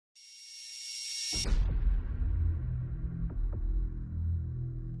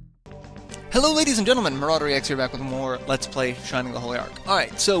Hello ladies and gentlemen, MarauderEX here back with more Let's Play Shining the Holy Ark.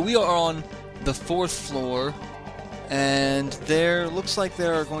 Alright, so we are on the 4th floor, and there looks like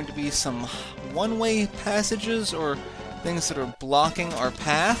there are going to be some one-way passages or things that are blocking our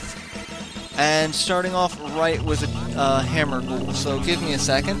path. And starting off right with a hammer ghoul, so give me a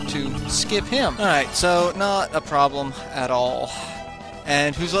second to skip him. Alright, so not a problem at all.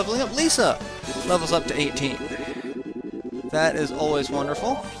 And who's leveling up? Lisa! Levels up to 18. That is always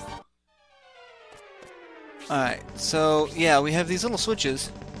wonderful. Alright, so yeah, we have these little switches.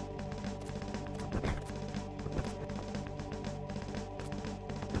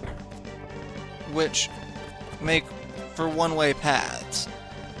 Which make for one-way paths.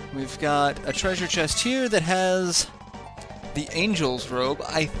 We've got a treasure chest here that has the Angel's Robe.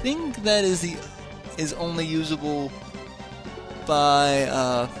 I think that is only usable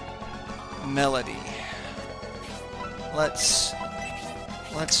by Melody. Let's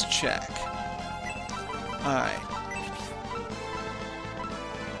check. Alright.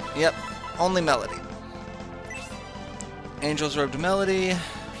 Yep, only Melody. Angel's Robe to Melody.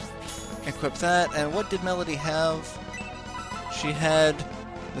 Equip that. And what did Melody have? She had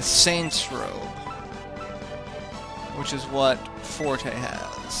the Saint's Robe, which is what Forte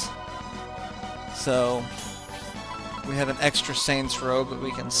has. So, we have an extra Saint's Robe that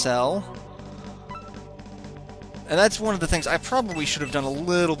we can sell. And that's one of the things I probably should have done a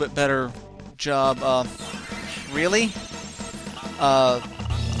little bit better job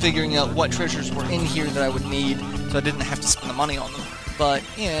figuring out what treasures were in here that I would need, so I didn't have to spend the money on them. But,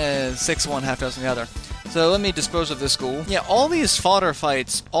 yeah, 6 one, half dozen the other. So let me dispose of this ghoul. Yeah, all these fodder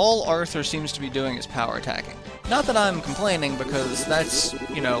fights, all Arthur seems to be doing is power attacking. Not that I'm complaining, because that's,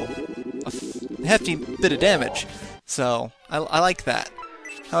 you know, a hefty bit of damage. So, I like that.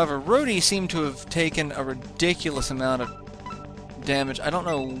 However, Rhodey seemed to have taken a ridiculous amount of damage. I don't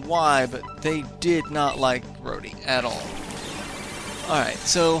know why, but they did not like Rhodey at all. Alright,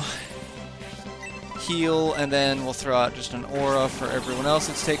 so heal, and then we'll throw out just an aura for everyone else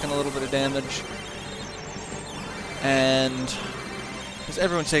that's taken a little bit of damage. And because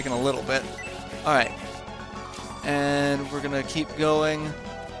everyone's taken a little bit. Alright. And we're gonna keep going.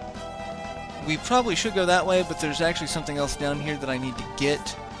 We probably should go that way, but there's actually something else down here that I need to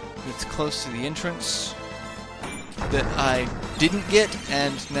get that's close to the entrance that I didn't get,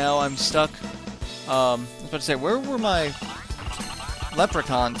 and now I'm stuck. I was about to say, where were my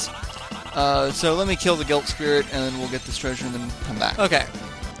leprechauns? So let me kill the guilt spirit, and then we'll get this treasure and then come back. Okay.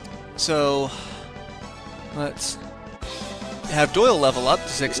 So let's have Doyle level up to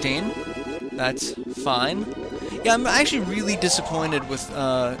 16. That's fine. Yeah, I'm actually really disappointed with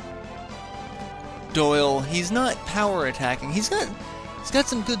Doyle. He's not power attacking. He's got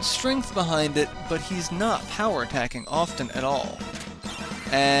some good strength behind it, but he's not power attacking often at all.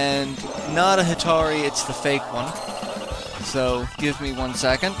 And not a Hitari, it's the fake one. So give me 1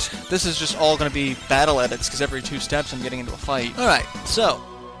 second. This is just all going to be battle edits, because every 2 steps I'm getting into a fight. Alright, so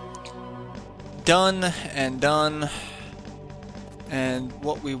done and done. And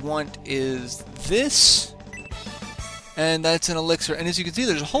what we want is this. And that's an elixir. And as you can see,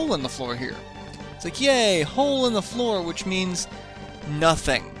 there's a hole in the floor here. It's like, yay, hole in the floor, which means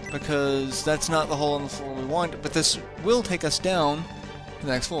nothing, because that's not the hole in the floor we want, but this will take us down to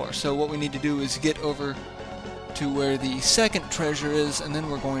the next floor. So what we need to do is get over to where the second treasure is, and then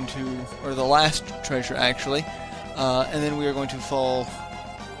we're going to, or the last treasure actually, and then we are going to fall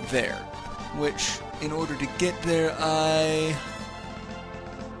there, which in order to get there I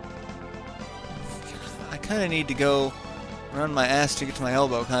kind of need to go around my ass to get to my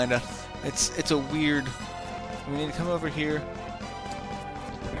elbow, kind of. It's a weird... We need to come over here.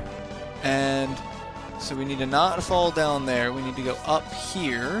 And so we need to not fall down there. We need to go up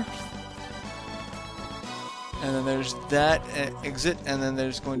here. And then there's that exit. And then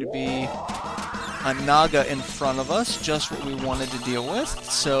there's going to be a Naga in front of us. Just what we wanted to deal with.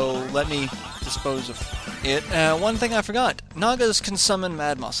 So let me dispose of it. One thing I forgot. Nagas can summon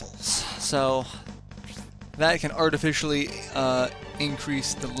mad muscles. So that can artificially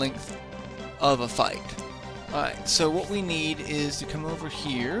increase the length of a fight. Alright, so what we need is to come over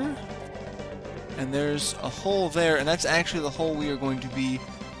here, and there's a hole there, and that's actually the hole we are going to be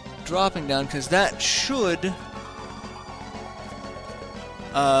dropping down, because that should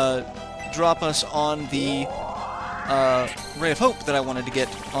drop us on the Ray of Hope that I wanted to get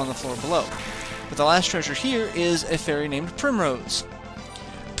on the floor below. But the last treasure here is a fairy named Primrose.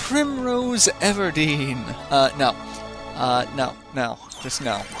 Primrose Everdeen! No, just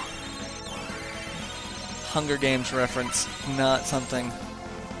no. Hunger Games reference, not something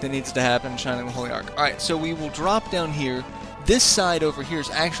that needs to happen shining the Holy Ark. Alright, so we will drop down here. This side over here is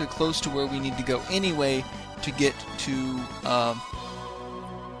actually close to where we need to go anyway to get to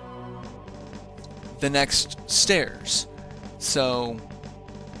the next stairs. So,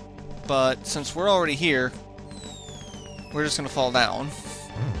 but since we're already here, we're just going to fall down.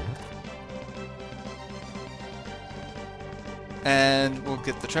 And we'll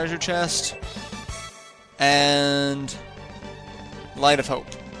get the treasure chest. And Light of Hope.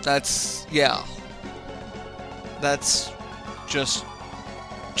 That's, yeah. That's just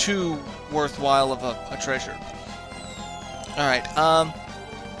too worthwhile of a treasure. Alright,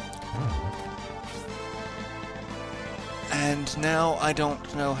 and now I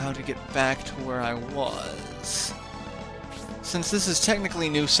don't know how to get back to where I was. Since this is technically a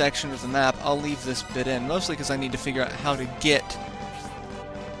new section of the map, I'll leave this bit in, mostly because I need to figure out how to get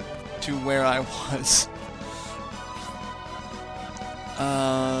to where I was.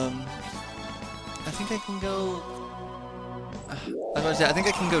 I think I can go... I was going to say, I think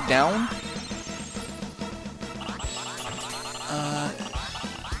I can go down.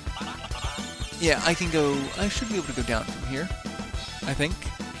 Yeah, I can go... I should be able to go down from here, I think.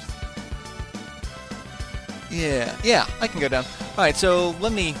 Yeah, I can go down. Alright, so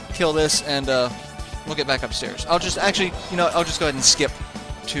let me kill this and we'll get back upstairs. I'll just actually, you know, I'll just go ahead and skip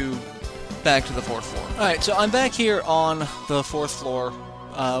to back to the 4th floor. Alright, so I'm back here on the 4th floor.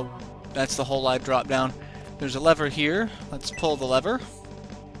 That's the whole live drop down. There's a lever here. Let's pull the lever.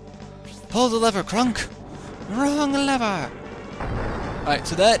 Pull the lever, Crunk! Wrong lever! Alright,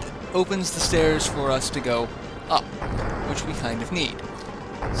 so that opens the stairs for us to go up, which we kind of need.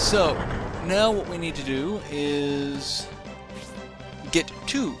 So, now what we need to do is get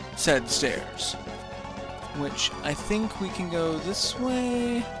to said stairs, which I think we can go this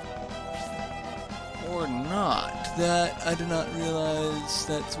way or not. That I did not realize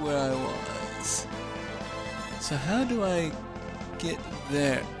that's where I was. So how do I get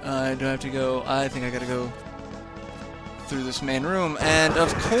there? Do I have to go? I think I gotta go through this main room, and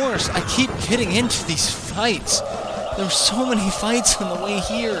of course I keep getting into these fights. There's so many fights on the way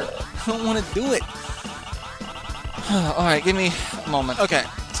here. I don't want to do it. Alright, give me a moment. Okay,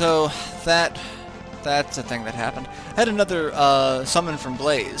 so that's a thing that happened. I had another summon from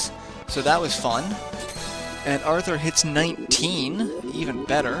Blaze, so that was fun. And Arthur hits 19, even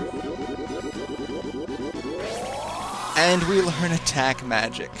better. And we learn attack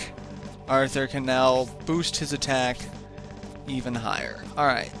magic. Arthur can now boost his attack even higher.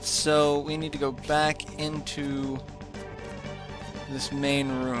 Alright, so we need to go back into this main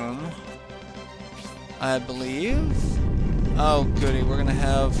room, I believe. Oh goody, we're gonna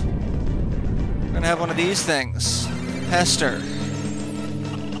have one of these things. Pester.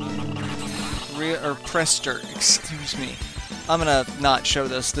 Or Prester, excuse me. I'm gonna not show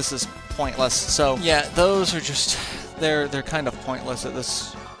this. This is pointless. So yeah, those are just they're kind of pointless at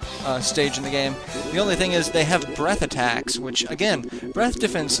this stage in the game. The only thing is they have breath attacks, which again, breath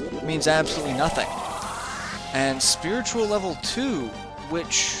defense means absolutely nothing. And spiritual level 2,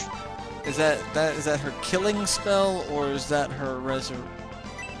 which is that her killing spell or is that her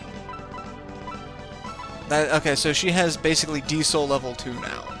okay, so she has basically D-Soul level 2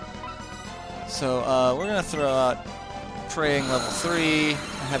 now. So we're gonna throw out praying level 3 and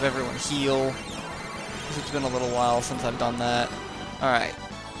have everyone heal, because it's been a little while since I've done that. Alright.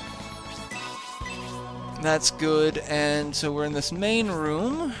 That's good, and so we're in this main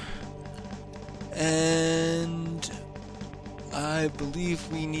room, and I believe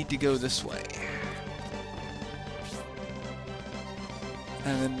we need to go this way.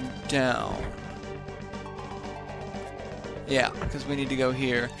 And then down. Yeah, because we need to go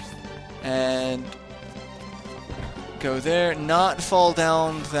here. And go there, not fall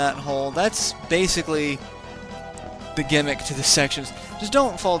down that hole. That's basically the gimmick to the sections. Just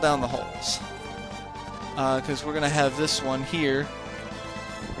don't fall down the holes. Because we're going to have this one here.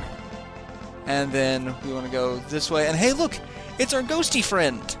 And then we want to go this way. And hey, look! It's our ghosty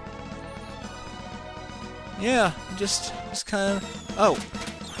friend! Yeah, just kind of... Oh,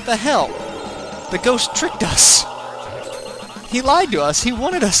 the hell! The ghost tricked us! He lied to us. He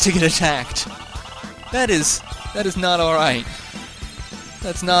wanted us to get attacked. That is not alright.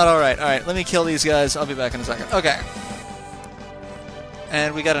 That's not alright. Alright, let me kill these guys. I'll be back in a second. Okay.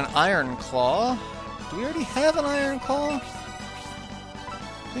 And we got an Iron Claw. Do we already have an Iron Claw?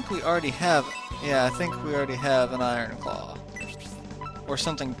 I think we already have... Yeah, I think we already have an Iron Claw. Or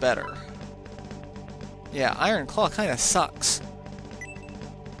something better. Yeah, Iron Claw kind of sucks.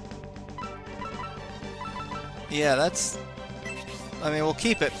 Yeah, that's... I mean, we'll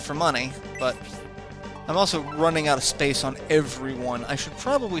keep it for money, but... I'm also running out of space on everyone. I should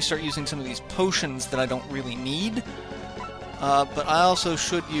probably start using some of these potions that I don't really need. But I also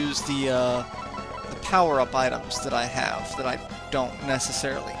should use the power-up items that I have that I don't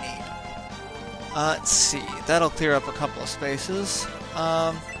necessarily need. Let's see. That'll clear up a couple of spaces.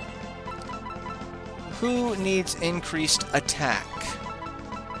 Who needs increased attack?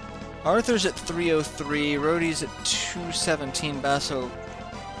 Arthur's at 303, Rhodey's at 217, Basso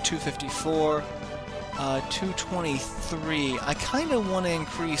 254, 223. I kind of want to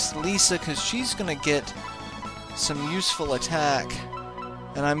increase Lisa because she's going to get some useful attack,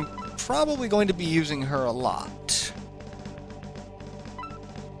 and I'm probably going to be using her a lot.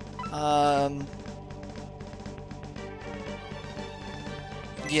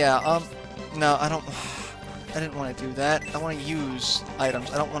 Yeah, no, I didn't want to do that. I want to use items.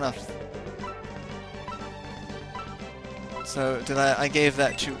 I don't want to... So, I gave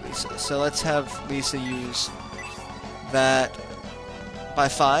that to Lisa. So let's have Lisa use that by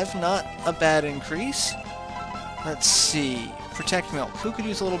 5. Not a bad increase. Let's see. Protect Milk. Who could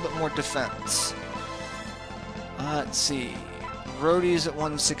use a little bit more defense? Let's see. Rhodey's at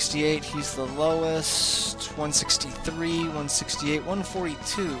 168. He's the lowest. 163, 168,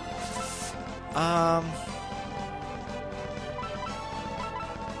 142.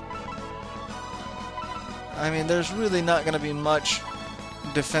 I mean, there's really not going to be much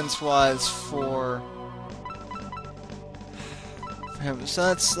defense-wise for him. So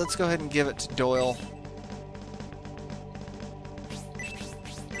let's go ahead and give it to Doyle.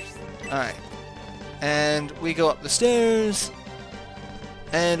 Alright. And we go up the stairs,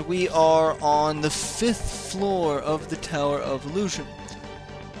 and we are on the 5th floor of the Tower of Illusion.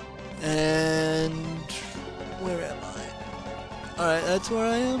 And where am I? Alright, that's where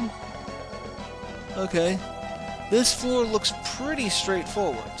I am. Okay. This floor looks pretty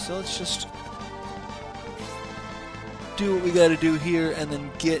straightforward, so let's just do what we gotta do here and then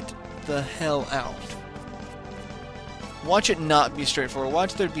get the hell out. Watch it not be straightforward.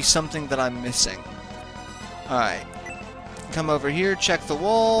 Watch there be something that I'm missing. Alright. Come over here, check the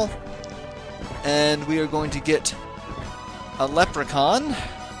wall, and we are going to get a leprechaun.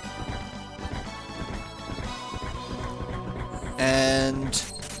 And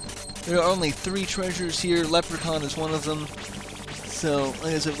there are only 3 treasures here. Leprechaun is one of them. So,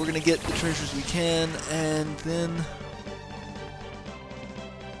 like I said, we're going to get the treasures we can, and then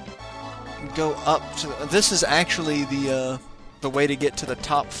go up to... This is actually the way to get to the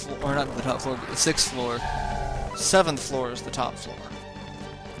top floor, or not the top floor, but the 6th floor. 7th floor is the top floor.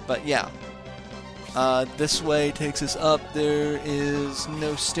 But yeah. This way takes us up. There is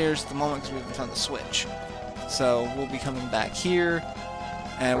no stairs at the moment because we haven't found the switch. So we'll be coming back here.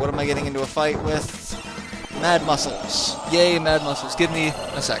 And what am I getting into a fight with? Mad Muscles. Yay, Mad Muscles. Give me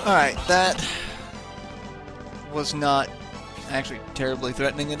a sec. Alright, that was not actually terribly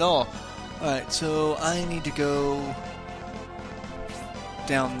threatening at all. Alright, so I need to go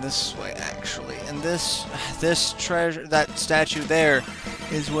down this way, actually. And this treasure, that statue there,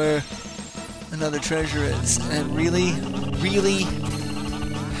 is where another treasure is. And really?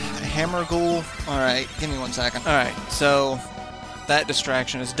 Hammer Ghoul? Alright, give me 1 second. Alright, so that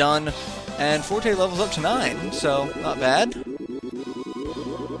distraction is done. And Forte levels up to 9, so not bad.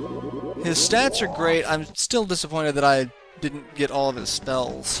 His stats are great. I'm still disappointed that I didn't get all of his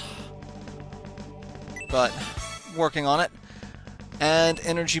spells. But working on it. And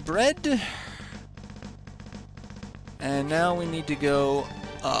energy bread. And now we need to go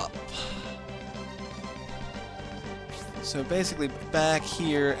up. So basically back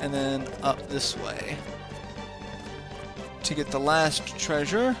here and then up this way to get the last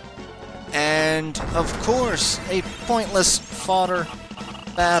treasure. And of course, a pointless fodder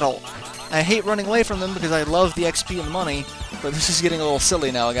battle. I hate running away from them because I love the XP and the money, but this is getting a little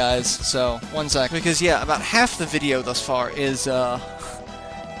silly now, guys. So, 1 sec. Because yeah, about half the video thus far is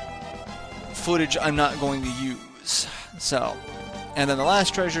footage I'm not going to use. So, and then the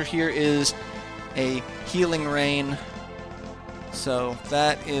last treasure here is a healing rain. So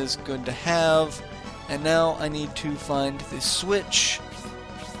that is good to have. And now I need to find the switch.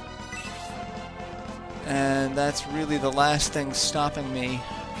 And that's really the last thing stopping me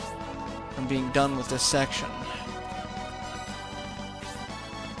from being done with this section.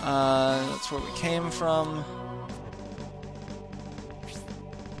 That's where we came from.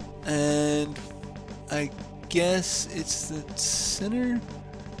 And I guess it's the center?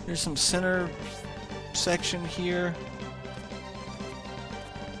 There's some center section here.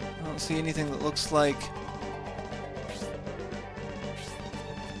 I don't see anything that looks like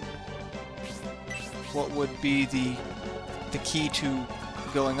what would be the key to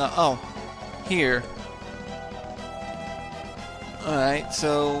going up. Oh, here. Alright,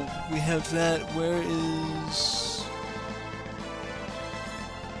 so we have that. Where is...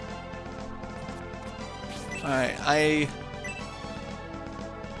 Alright, I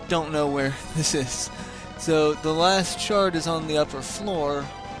don't know where this is. So the last shard is on the upper floor,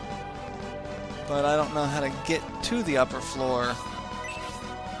 but I don't know how to get to the upper floor.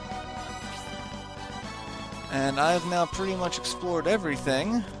 And I've now pretty much explored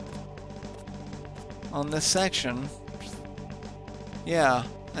everything on this section. Yeah,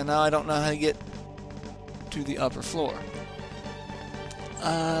 and now I don't know how to get to the upper floor.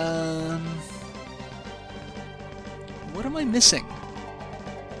 What am I missing?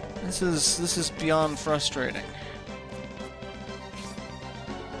 This is beyond frustrating.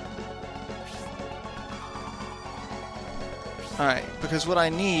 Alright, because what I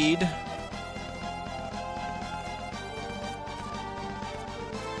need...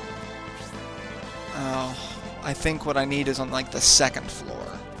 Oh, I think what I need is on, like, the second floor.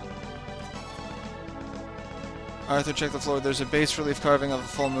 Arthur, check the floor. There's a bas relief carving of a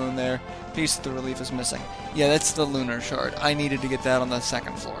full moon there. Piece of the relief is missing. Yeah, that's the lunar shard. I needed to get that on the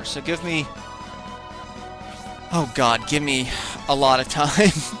second floor. So give me... Oh god, give me a lot of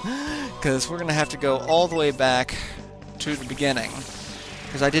time. Because we're going to have to go all the way back to the beginning.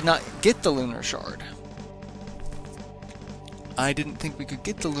 Because I did not get the lunar shard. I didn't think we could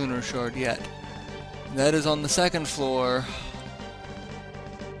get the lunar shard yet. That is on the second floor.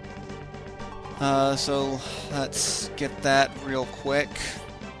 So let's get that real quick.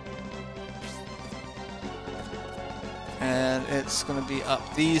 And it's going to be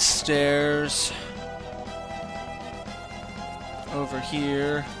up these stairs. Over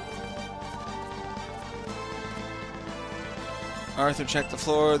here. Arthur, check the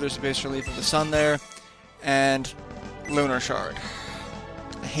floor. There's a bas relief of the sun there. And lunar shard.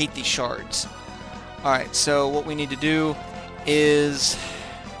 I hate these shards. Alright, so what we need to do is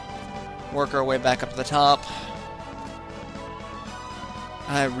work our way back up to the top.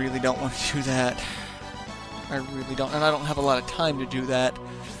 I really don't want to do that. I really don't, and I don't have a lot of time to do that.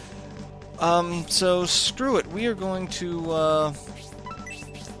 So screw it. We are going to,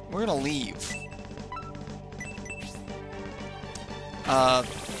 we're gonna leave.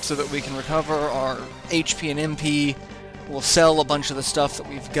 So that we can recover our HP and MP. We'll sell a bunch of the stuff that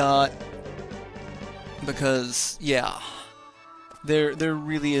we've got. Because, yeah. There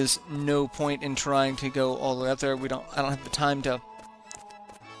really is no point in trying to go all the way up there. I don't have the time to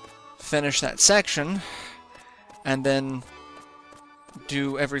finish that section and then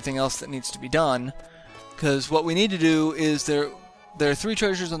do everything else that needs to be done. Because what we need to do is there are 3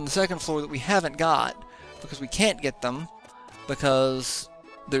 treasures on the second floor that we haven't got because we can't get them because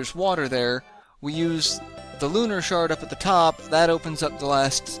there's water there. We use the lunar shard up at the top. That opens up the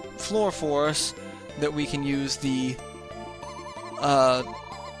last floor for us that we can use the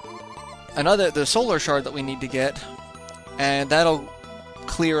the solar shard that we need to get, and that'll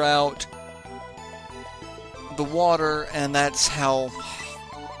clear out the water, and that's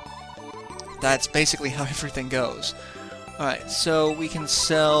basically how everything goes. Alright, so we can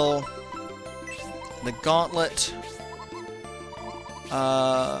sell the gauntlet,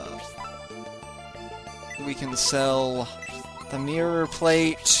 we can sell the mirror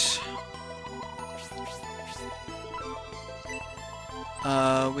plate.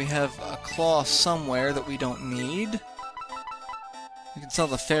 We have a claw somewhere that we don't need. We can sell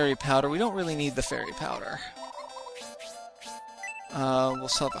the fairy powder. We don't really need the fairy powder. We'll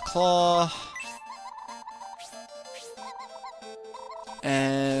sell the claw.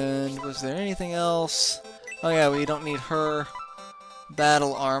 And was there anything else? Oh yeah, we don't need her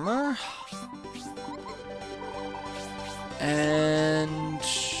battle armor. And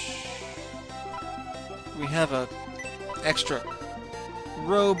we have a extra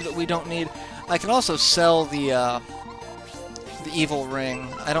robe that we don't need. I can also sell the evil ring.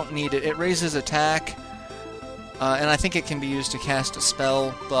 I don't need it. It raises attack, and I think it can be used to cast a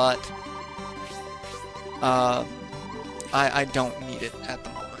spell, but I don't need it at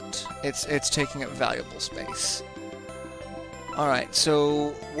the moment. It's taking up valuable space. Alright,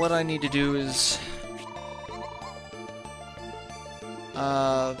 so what I need to do is...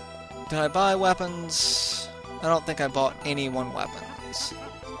 did I buy weapons? I don't think I bought any weapons.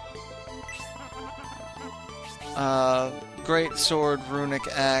 Great sword, runic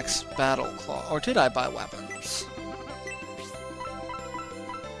axe, battle claw. Or did I buy weapons?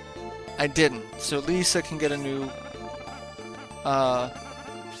 I didn't. So Lisa can get a new...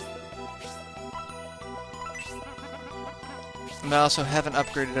 and I also haven't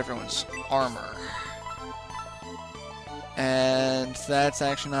upgraded everyone's armor. And that's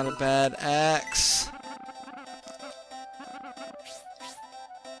actually not a bad axe.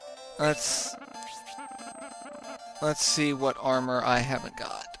 let's see what armor I haven't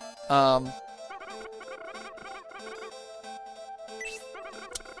got.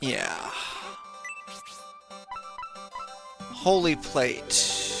 Yeah. Holy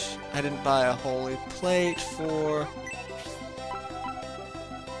plate. I didn't buy a holy plate for...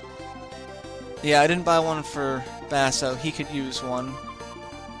 Yeah, I didn't buy one for Basso. He could use one.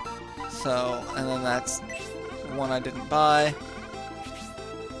 So, and then that's one I didn't buy.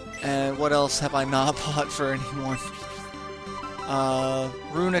 And what else have I not bought for anyone?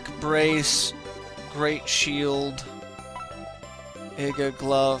 Runic Brace, Great Shield, Iga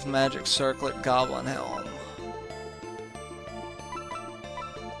Glove, Magic Circlet, Goblin Helm.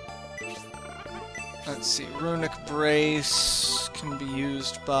 Let's see, Runic Brace can be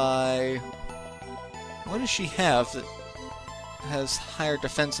used by... What does she have that has higher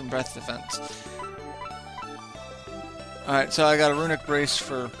defense and breath defense? Alright, so I got a Runic Brace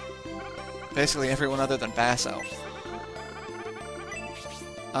for basically everyone other than Basso.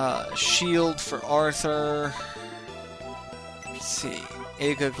 Shield for Arthur. Let's see,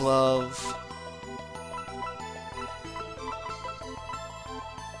 Iga Glove.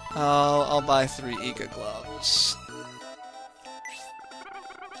 I'll buy 3 Iga Gloves.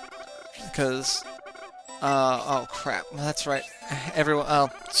 Because... oh crap, that's right. Everyone,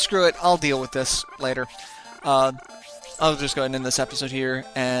 screw it, I'll deal with this later. I'll just go ahead and end this episode here,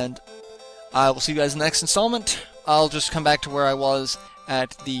 and I will see you guys in the next installment. I'll just come back to where I was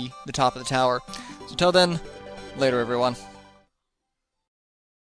at the top of the tower. So until then, later everyone.